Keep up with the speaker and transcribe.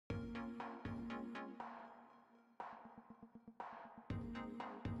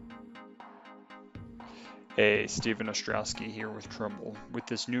Hey, Stephen Ostrowski here with Trimble. With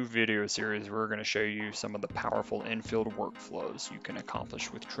this new video series, we're going to show you some of the powerful infield workflows you can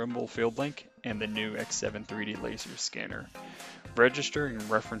accomplish with Trimble Field Link and the new X7 3D laser scanner. Registering and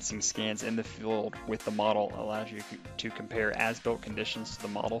referencing scans in the field with the model allows you to compare as-built conditions to the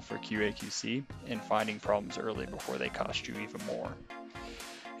model for QA/QC and finding problems early before they cost you even more.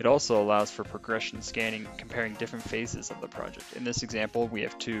 It also allows for progression scanning, comparing different phases of the project. In this example, we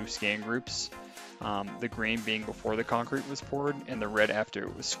have two scan groups, the green being before the concrete was poured and the red after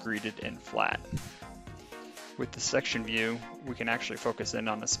it was screeded and flat. With the section view, we can actually focus in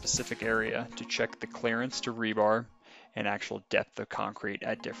on a specific area to check the clearance to rebar and actual depth of concrete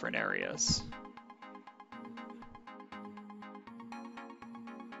at different areas.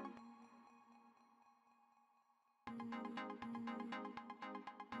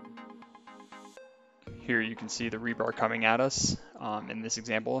 Here you can see the rebar coming at us. In this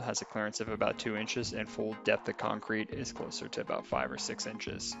example, it has a clearance of about 2 inches and full depth of concrete is closer to about 5 or 6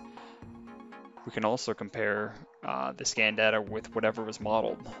 inches. We can also compare the scan data with whatever was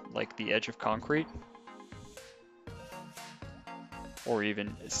modeled, like the edge of concrete or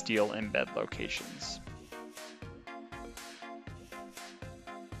even steel embed locations.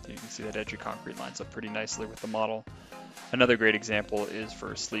 You can see that edge of concrete lines up pretty nicely with the model. Another great example is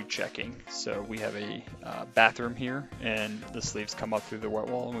for sleeve checking. So we have a bathroom here and the sleeves come up through the wet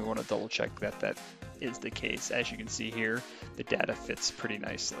wall and we want to double check that that is the case. As you can see here, the data fits pretty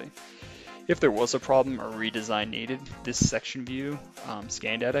nicely. If there was a problem or redesign needed, this section view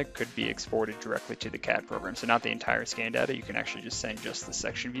scan data could be exported directly to the CAD program. So not the entire scan data, you can actually just send just the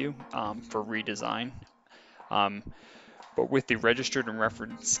section view for redesign. But with the registered and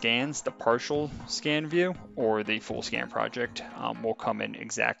referenced scans, the partial scan view or the full scan project will come in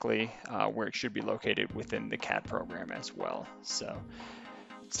exactly where it should be located within the CAD program as well. So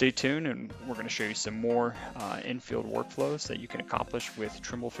stay tuned and we're going to show you some more infield workflows that you can accomplish with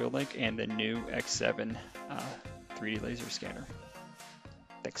Trimble Field Link and the new X7 3D laser scanner.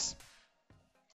 Thanks.